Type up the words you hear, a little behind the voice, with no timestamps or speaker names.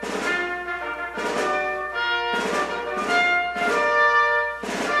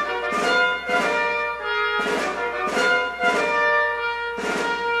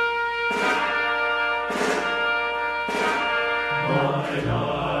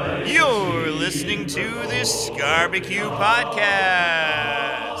listening to this Scarbecue podcast.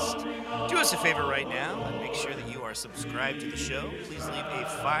 Do us a favor right now and make sure that you are subscribed to the show. Please leave a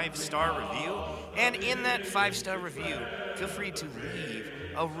 5-star review. And in that 5-star review, feel free to leave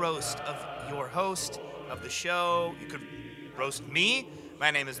a roast of your host of the show. You could roast me.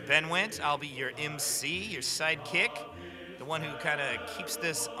 My name is Ben Went. I'll be your MC, your sidekick, the one who kind of keeps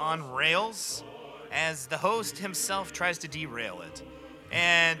this on rails as the host himself tries to derail it.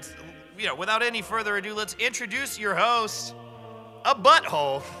 And, without any further ado, let's introduce your host, a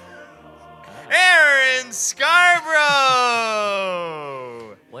butthole, Aaron Scarborough.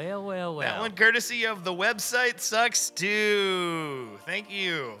 Well. That one courtesy of the website sucks too. Thank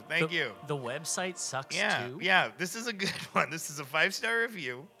you. The website sucks too? Yeah, this is a good one. This is a 5-star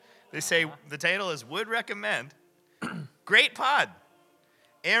review. They say the title is Would Recommend. Great pod.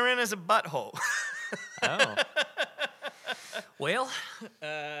 Aaron is a butthole. Oh. Well,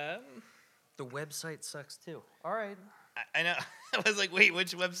 the website sucks too. All right. I know. I was like, wait,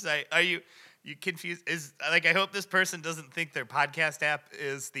 which website? Are you confused? I hope this person doesn't think their podcast app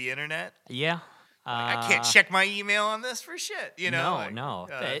is the internet. Yeah. I can't check my email on this for shit, No.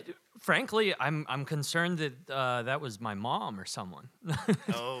 Frankly, I'm concerned that that was my mom or someone.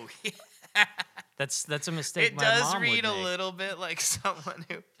 Oh, yeah. That's a mistake. It my does mom read would a make. little bit like someone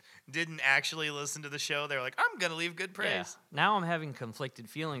who didn't actually listen to the show. They're like, I'm going to leave good praise. Yeah. Now I'm having conflicted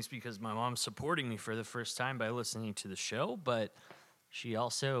feelings because my mom's supporting me for the first time by listening to the show, but she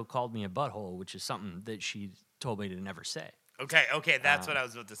also called me a butthole, which is something that she told me to never say. Okay, that's what I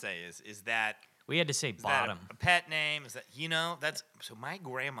was about to say is that... We had to say bottom. That a pet name? Is that, that's... So my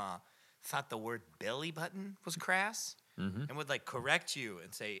grandma thought the word belly button was crass and would, correct you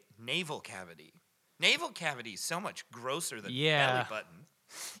and say navel cavity. Navel cavity is so much grosser than belly button.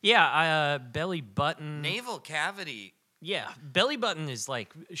 Yeah, belly button. Navel cavity. Yeah, belly button is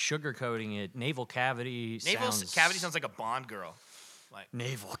like sugarcoating it. Navel cavity cavity sounds like a Bond girl. Like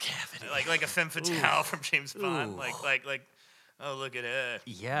navel cavity. Like a femme fatale from James Bond. Like oh, look at her.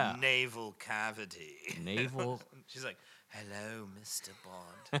 Yeah. Navel cavity. Navel. She's like, hello, Mr.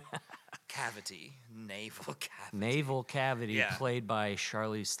 Bond. Cavity. Navel cavity. Navel cavity played by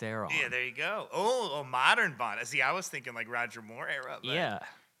Charlize Theron. Yeah, there you go. Oh, modern Bond. See, I was thinking like Roger Moore era. But yeah.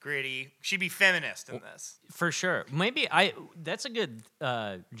 Gritty. She'd be feminist in this. For sure. Maybe that's a good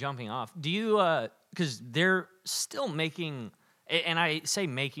jumping off. Do you, because they're still making, and I say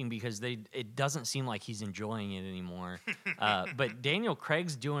making because it doesn't seem like he's enjoying it anymore. But Daniel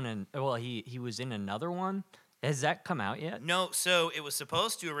Craig's doing he was in another one. Has that come out yet? No, so it was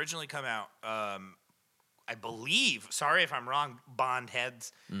supposed to originally come out, I believe, sorry if I'm wrong, Bond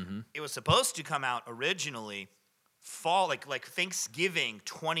heads. Mm-hmm. It was supposed to come out originally fall, like Thanksgiving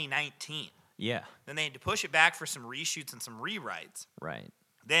 2019. Yeah. Then they had to push it back for some reshoots and some rewrites. Right.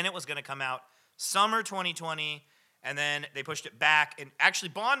 Then it was going to come out summer 2020, and then they pushed it back. And actually,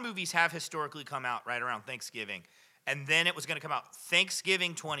 Bond movies have historically come out right around Thanksgiving. And then it was going to come out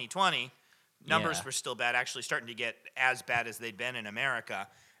Thanksgiving 2020. Numbers were still bad, actually starting to get as bad as they'd been in America.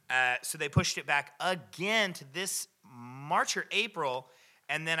 So they pushed it back again to this March or April.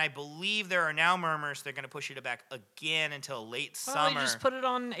 And then I believe there are now murmurs they're going to push it back again until late summer. They just put it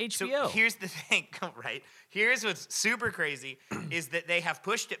on HBO. So here's the thing, right? Here's what's super crazy is that they have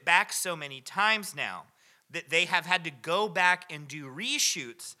pushed it back so many times now that they have had to go back and do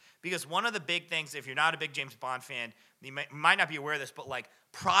reshoots because one of the big things, if you're not a big James Bond fan, you might not be aware of this, but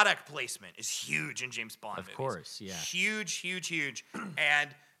product placement is huge in James Bond movies. Of course, yeah. Huge. And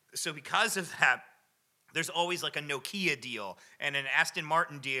so because of that, there's always a Nokia deal and an Aston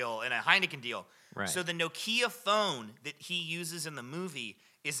Martin deal and a Heineken deal. Right. So the Nokia phone that he uses in the movie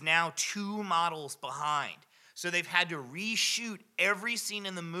is now 2 models behind. So they've had to reshoot every scene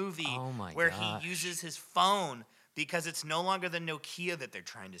in the movie where he uses his phone because it's no longer the Nokia that they're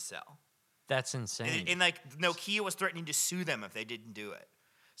trying to sell. That's insane. And Nokia was threatening to sue them if they didn't do it.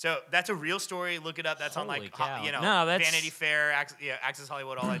 So that's a real story. Look it up. That's Holy on cow. Vanity Fair, Access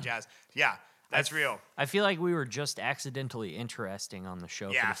Hollywood, all that jazz. Yeah, that's real. I feel like we were just accidentally interesting on the show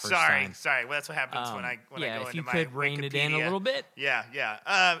for the first time. Sorry. Well, that's what happens when I go into my if you could rein it in a little bit. Yeah.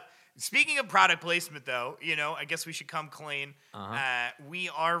 Speaking of product placement, though, I guess we should come clean. We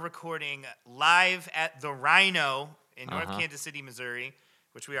are recording live at the RINO in North Kansas City, Missouri,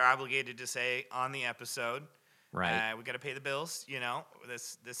 which we are obligated to say on the episode. Right. We got to pay the bills.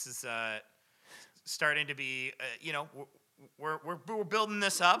 This is starting to be. We're building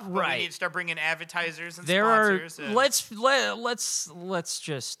this up. But right. We need to start bringing advertisers and sponsors. Let's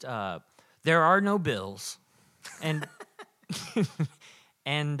just. There are no bills, and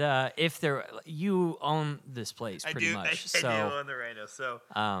And if there, you own this place pretty much. I do own the RINO. So,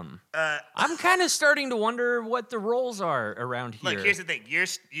 I'm kind of starting to wonder what the roles are around here. look, here's the thing: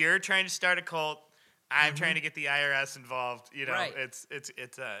 you're trying to start a cult. I'm trying to get the IRS involved. You know, Right. it's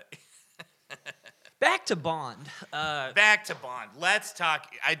Back to Bond. back to Bond. Let's talk.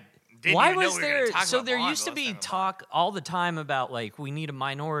 I didn't Why even know was we were there? gonna talk So about there Bond, used but to let's be talk about talk all the time about like we need a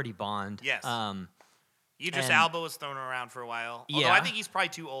minority Bond. Yes. Idris and- Elba was thrown around for a while. Although Yeah. I think he's probably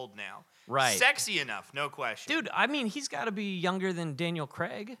too old now. Right. Sexy enough, no question. Dude, I mean, he's got to be younger than Daniel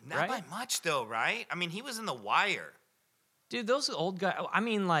Craig, Not right? by much though, right? I mean, he was in The Wire. Dude, those old guys. I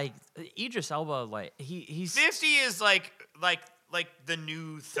mean, like Idris Elba, like he's 50 is like the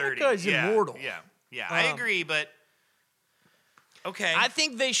new 30. guy's yeah, immortal. Yeah. I agree, but okay. I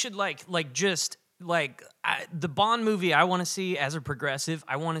think they should just the Bond movie. I want to see as a progressive.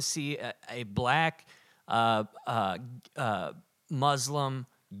 I want to see a black, Muslim,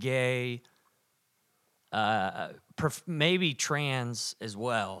 gay, maybe trans as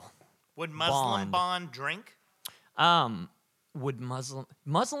well. Would Muslim Bond drink? Would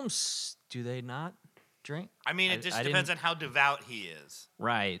Muslims do they not drink? I mean, it just depends on how devout he is.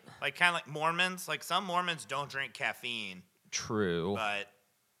 Right. Like kind of like Mormons. Like some Mormons don't drink caffeine, True. but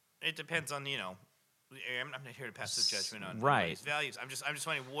it depends on I'm not here to pass the judgment on Right. anybody's values. I'm just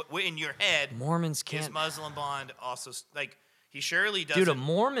wondering what in your head Mormons is can't. Muslim Bond also like he surely doesn't. Dude, a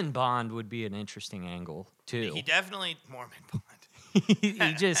Mormon Bond would be an interesting angle too. He definitely Mormon Bond.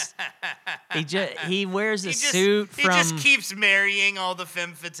 he wears a He suit he from. just keeps marrying all the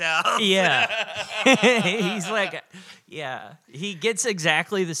femme fatales. Yeah. He's like, yeah. He gets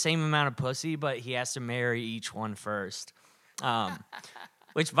exactly the same amount of pussy, but he has to marry each one first.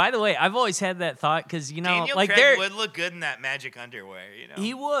 Which, by the way, I've always had that thought because Daniel like Craig would look good in that magic underwear.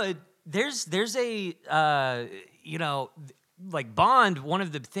 he would. There's a like Bond. One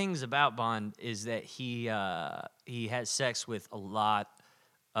of the things about Bond is that he has sex with a lot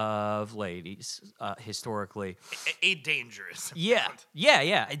of ladies historically. a dangerous. Yeah, amount.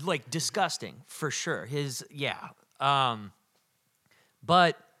 yeah, like disgusting for sure.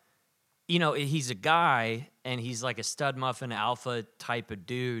 But he's a guy and he's like a stud muffin alpha type of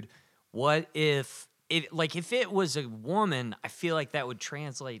dude. What if it was a woman? I feel like that would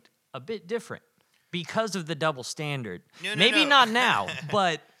translate a bit different because of the double standard. Maybe not now,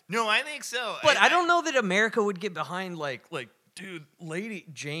 but No, I think so. but I don't know that America would get behind dude, lady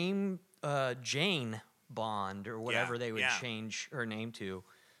Jane Bond or whatever they would change her name to.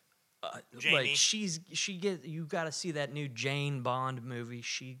 Jamie. You got to see that new Jane Bond movie.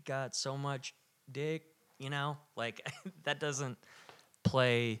 She got so much dick, that doesn't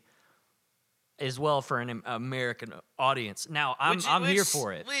play as well for an American audience. Now, I'm here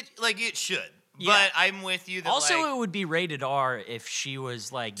for it. It should. Yeah. But I'm with you. That Also, it would be rated R if she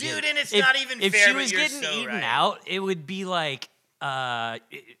was like, dude, and it's not even if fair. she but was you're getting so eaten right. out, it would be like,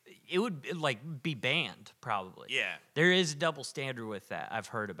 it would be banned probably. Yeah. There is a double standard with that. I've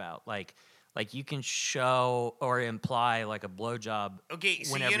heard about like you can show or imply like a blowjob. Okay,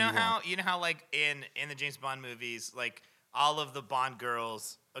 so whenever you know want. how like in the James Bond movies, like all of the Bond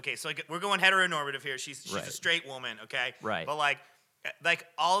girls. Okay, so like we're going heteronormative here. She's Right. a straight woman. Okay. Right. But like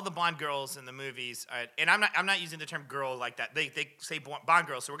all of the Bond girls in the movies, and I'm not using the term girl like that. They say Bond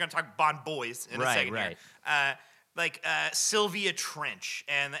girls, so we're gonna talk Bond boys in a second right. here. Like Sylvia Trench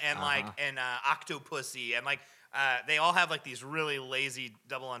and Octopussy and they all have like these really lazy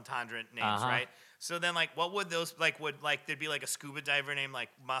double entendre names, right? So then what would those would there'd be like a scuba diver named like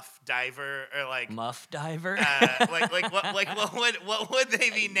Muff Diver or like Muff Diver. what would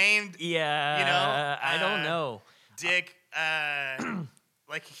they be named? Yeah, I don't know. Dick,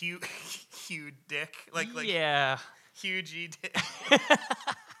 like Hugh Dick, yeah. Huge Dick.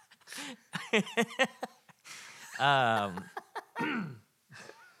 Um,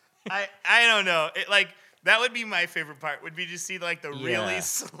 I don't know. That would be my favorite part. Would be to see the really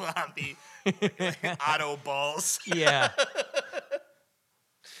sloppy auto balls. Yeah.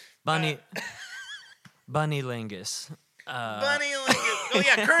 Bunny Lingus. Bunny Lingus. Oh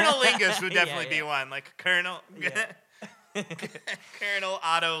yeah, Colonel Lingus would definitely be yeah. one. Like Colonel. Colonel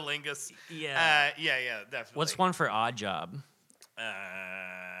Otto Lingus. Yeah. Yeah, definitely. What's one for Odd Job?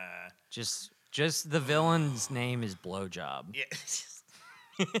 Just the villain's name is Blowjob.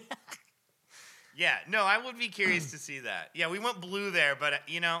 Yeah. Yeah, no, I would be curious to see that. Yeah, we went blue there, but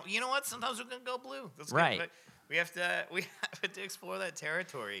you know what? Sometimes we're gonna go blue. That's right. Good. We have to explore that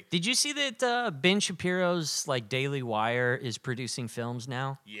territory. Did you see that Ben Shapiro's Daily Wire is producing films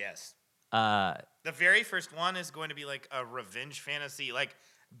now? Yes. The very first one is going to be a revenge fantasy.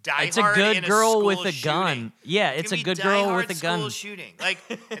 Die It's a Hard good in girl school with a shooting. gun. Yeah, It's it's a gonna be good Die girl Hard with a gun. school shooting. Like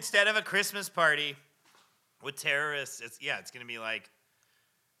instead of a Christmas party with terrorists, it's gonna be like,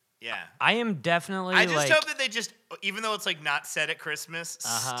 yeah. I am definitely I just like, hope that they just, even though it's like not set at Christmas,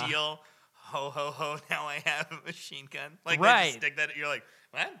 Uh-huh. steal ho ho ho. Now I have a machine gun. Like they Right. just stick that. You're like,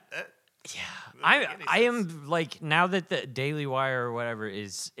 what? yeah. Doesn't make any I sense. am like, now that the Daily Wire or whatever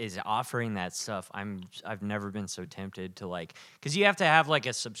is offering that stuff, I've never been so tempted to like, because you have to have like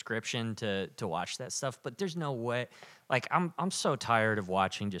a subscription to watch that stuff. But there's no way. Like I'm so tired of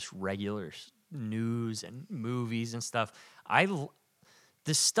watching just regular news and movies and stuff.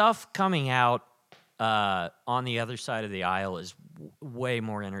 The stuff coming out on the other side of the aisle is way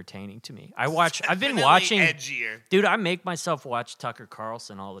more entertaining to me. I've been Definitely watching, edgier. dude. I make myself watch Tucker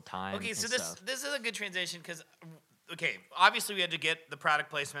Carlson all the time. Okay, so and this stuff. this is a good transition because, okay, obviously we had to get the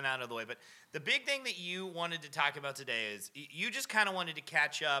product placement out of the way, but the big thing that you wanted to talk about today is you just kind of wanted to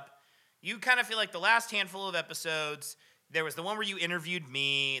catch up. You kind of feel like the last handful of episodes. There was the one where you interviewed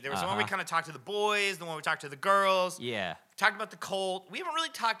me. There was the one where we kind of talked to the boys. The one where we talked to the girls. Yeah. Talked about the cult. We haven't really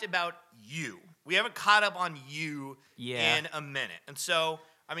talked about you. We haven't caught up on you in a minute. And so,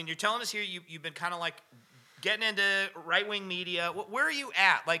 I mean, you're telling us here you've been kind of like getting into right-wing media. Where are you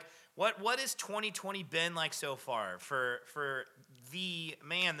at? Like, what has 2020 been like so far for the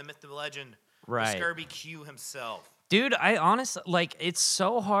man, the myth, the legend, Right. the Scurvy Q himself? Dude, I honestly like it's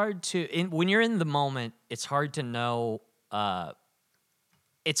so hard to when you're in the moment, it's hard to know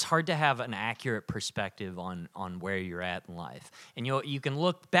it's hard to have an accurate perspective on where you're at in life. And you can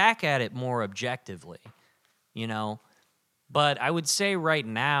look back at it more objectively, you know? But I would say right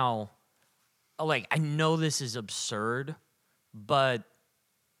now, like I know this is absurd, but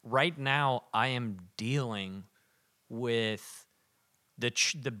right now I am dealing with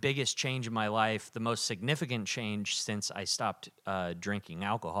the biggest change in my life, the most significant change since I stopped drinking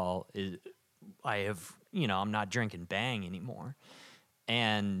alcohol is I'm not drinking Bang anymore.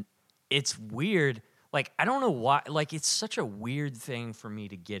 And it's weird. Like, I don't know why. Like, it's such a weird thing for me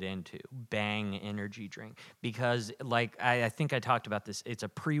to get into, Bang energy drink. Because, like, I think I talked about this. It's a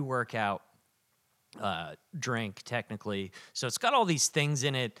pre-workout drink, technically. So it's got all these things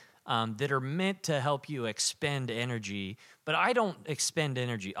in it that are meant to help you expend energy. But I don't expend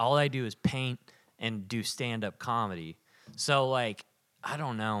energy. All I do is paint and do stand-up comedy. So, like, I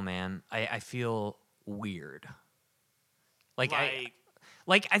don't know, man. I feel weird. I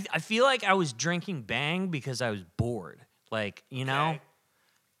feel like I was drinking Bang because I was bored. Like, you know? Okay.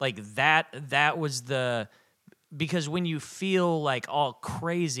 Like that was because when you feel like all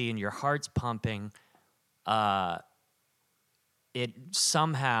crazy and your heart's pumping, it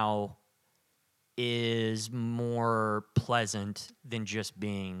somehow is more pleasant than just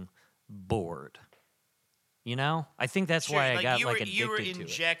being bored. You know? I think that's Sure, why I got addicted you were to it.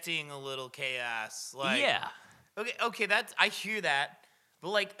 injecting a little chaos. Like, Yeah. Okay, I hear that. But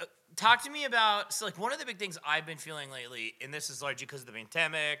like, talk to me about so like one of the big things I've been feeling lately, and this is largely because of the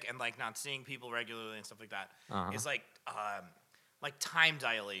pandemic and like not seeing people regularly and stuff like that, is like time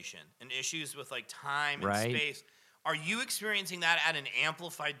dilation and issues with like time and Right. space. Are you experiencing that at an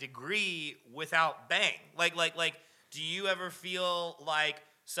amplified degree without Bang? Like, do you ever feel like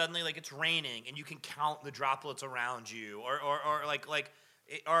suddenly like it's raining and you can count the droplets around you, or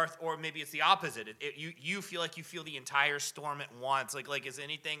maybe it's the opposite. You feel like you feel the entire storm at once. Like is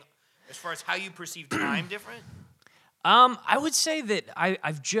anything as far as how you perceive time different? I would say that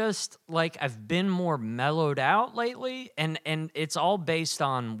I've just like I've been more mellowed out lately, and it's all based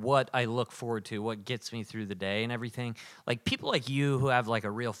on what I look forward to, what gets me through the day and everything. Like people like you who have like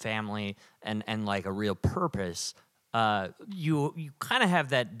a real family and like a real purpose. You kind of have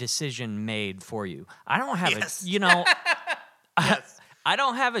that decision made for you. I don't have Yes. Yes. I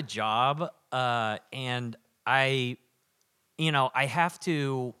don't have a job, and I have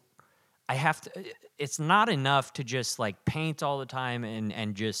to. It's not enough to just like paint all the time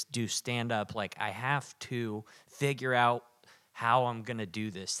and just do stand up. Like I have to figure out how I'm gonna do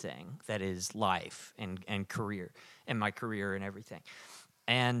this thing that is life and career and my career and everything.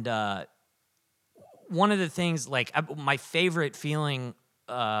 And one of the things, like my favorite feeling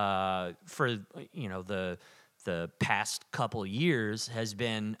for the past couple years has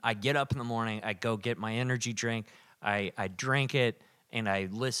been I get up in the morning, I go get my energy drink, I drink it, and I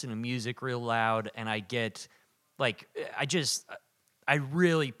listen to music real loud, and I get like I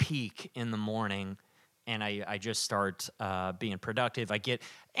really peak in the morning, and I just start being productive. I get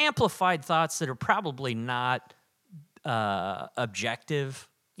amplified thoughts that are probably not objective,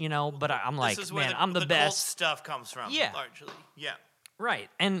 but I'm like, This is where man, I'm the cult best. stuff comes from. Yeah. Largely. Yeah. Right.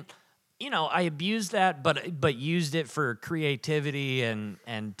 And I abused that, but used it for creativity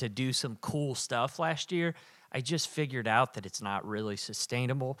and to do some cool stuff last year. I just figured out that it's not really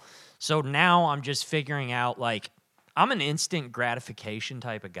sustainable. So now I'm just figuring out, like, I'm an instant gratification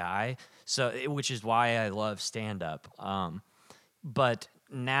type of guy, which is why I love stand up. But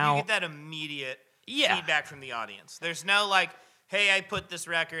now You get that immediate Yeah. feedback from the audience. There's no like, hey, I put this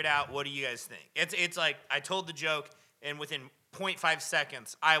record out. What do you guys think? It's like I told the joke, and within 0.5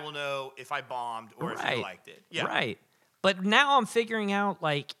 seconds, I will know if I bombed or if you liked it. Yeah. Right. But now I'm figuring out,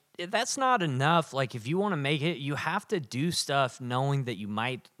 like, that's not enough. Like, if you want to make it, you have to do stuff knowing that you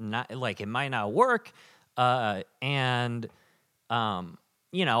might not, like, it might not work. And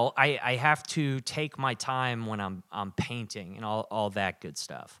I have to take my time when I'm painting and all that good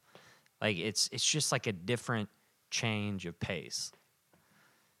stuff. Like, it's just like a different change of pace.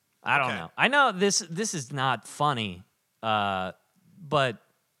 I don't know. I know this is not funny, but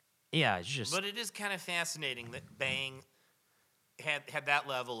yeah, it's just. But it is kind of fascinating that Bang had that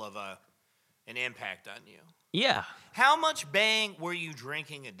level of an impact on you. Yeah. How much Bang were you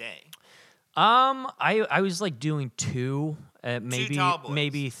drinking a day? I was like doing two, maybe tall boys.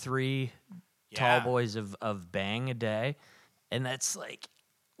 maybe three tall boys of Bang a day, and that's like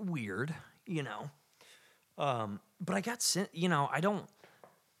weird, But I got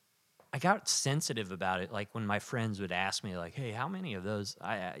I got sensitive about it. Like when my friends would ask me, like, "Hey, how many of those?"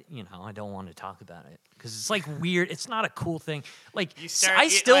 I don't want to talk about it because it's like weird. It's not a cool thing. Like I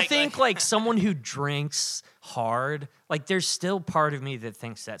still think like someone who drinks hard, like there's still part of me that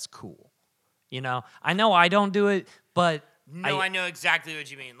thinks that's cool. I know I don't do it, but I know exactly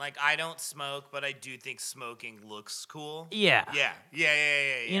what you mean. Like I don't smoke, but I do think smoking looks cool. Yeah.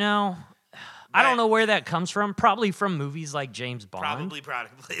 Yeah. I don't know where that comes from. Probably from movies like James Bond. Probably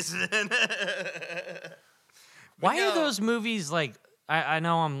product placement. Why are those movies like? I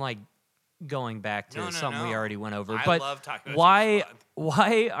know I'm like going back to something we already went over, but love talking about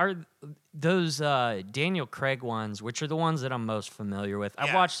why are those Daniel Craig ones, which are the ones that I'm most familiar with?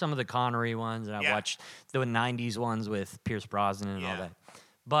 I've watched some of the Connery ones, and I've watched the '90s ones with Pierce Brosnan and all that.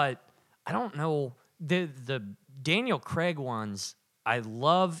 But I don't know the Daniel Craig ones. I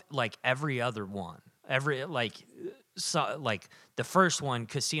love like every other one. The first one,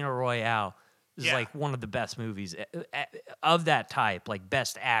 Casino Royale, is like one of the best movies of that type, like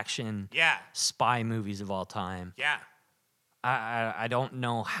best action spy movies of all time. Yeah. I don't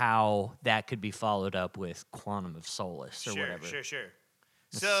know how that could be followed up with Quantum of Solace or whatever. Sure.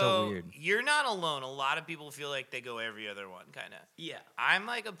 It's so weird. You're not alone. A lot of people feel like they go every other one, kind of. Yeah. I'm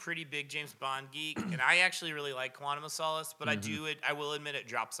like a pretty big James Bond geek, and I actually really like Quantum of Solace, but I will admit it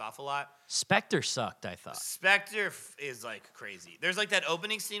drops off a lot. Spectre sucked, I thought. Spectre is like crazy. There's like that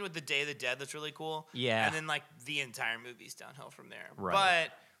opening scene with the Day of the Dead that's really cool. Yeah. And then like the entire movie's downhill from there. Right.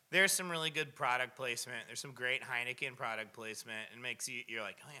 But there's some really good product placement. There's some great Heineken product placement. It makes you're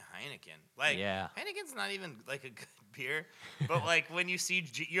like, oh yeah, Heineken. Like, Heineken's not even like a good beer. But like when you see,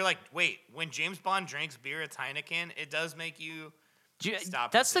 you're like, wait, when James Bond drinks beer, it's Heineken. It does make you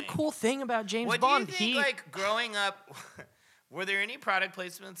stop. That's the cool thing about James Bond. What do you think, like growing up, were there any product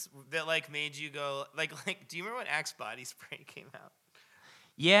placements that like made you go, like, do you remember when Axe Body Spray came out?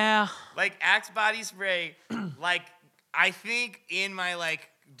 Yeah. Like Axe Body Spray, like, I think in my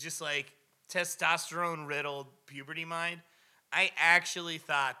just like testosterone riddled puberty mind, I actually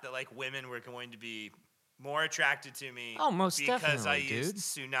thought that like women were going to be more attracted to me. Oh, most because definitely, I used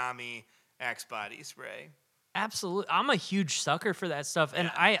Tsunami Axe Body Spray. Absolutely. I'm a huge sucker for that stuff.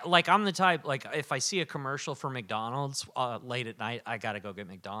 And I'm the type, like, if I see a commercial for McDonald's late at night, I got to go get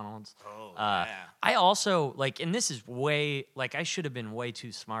McDonald's. Oh, yeah. I also, like, and this is way, like, I should have been way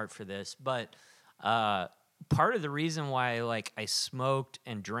too smart for this, but part of the reason why, like, I smoked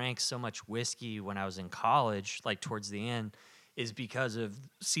and drank so much whiskey when I was in college, like, towards the end, is because of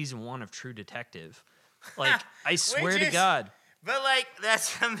season 1 of True Detective. Like, I swear to God. But, like,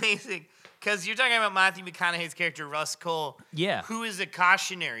 that's amazing. Because you're talking about Matthew McConaughey's character, Russ Cole. Yeah. Who is a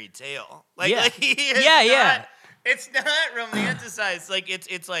cautionary tale. Like, yeah. like he is It's not romanticized. Like,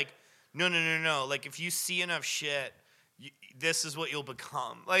 it's like, no. Like, if you see enough shit, this is what you'll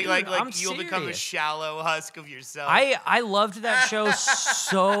become. Like, Dude, you'll become a shallow husk of yourself. I loved that show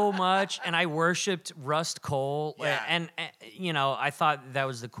so much, and I worshipped Rust Cole. Yeah. And I thought that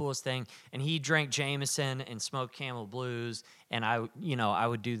was the coolest thing. And he drank Jameson and smoked Camel Blues, and I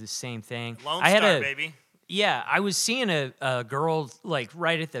would do the same thing. Lone Star, baby. Yeah, I was seeing a girl like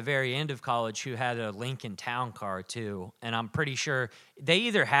right at the very end of college who had a Lincoln Town Car too, and I'm pretty sure they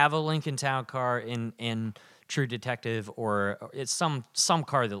either have a Lincoln Town Car in True Detective or it's some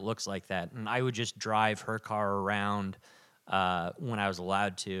car that looks like that, and I would just drive her car around when I was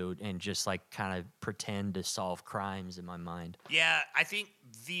allowed to, and just like kind of pretend to solve crimes in my mind. Yeah, I think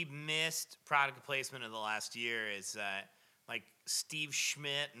the missed product placement of the last year is like Steve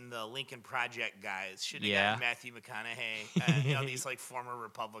Schmidt and the Lincoln Project guys should have gotten Matthew McConaughey, these like former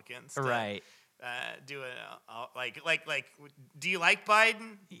Republicans, to, Right. Do it like. Do you like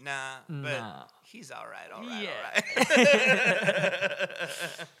Biden? Nah, but he's all right. All right.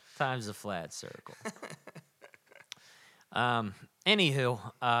 Time's a flat circle. Anywho,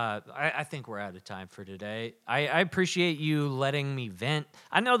 I think we're out of time for today. I appreciate you letting me vent.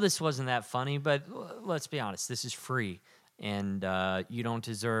 I know this wasn't that funny, but let's be honest, this is free, and you don't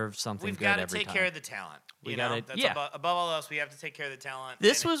deserve something We've good got to every take time. care of the talent. We know? gotta- That's yeah. above all else, we have to take care of the talent.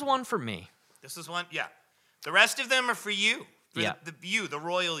 This was one for me. This is one, yeah. The rest of them are for you. For Yeah. the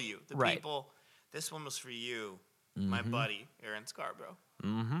royal you, the Right. people. This one was for you, my buddy, Aaron Scarborough.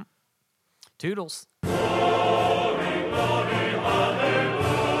 Toodles. Glory, glory, hallelujah.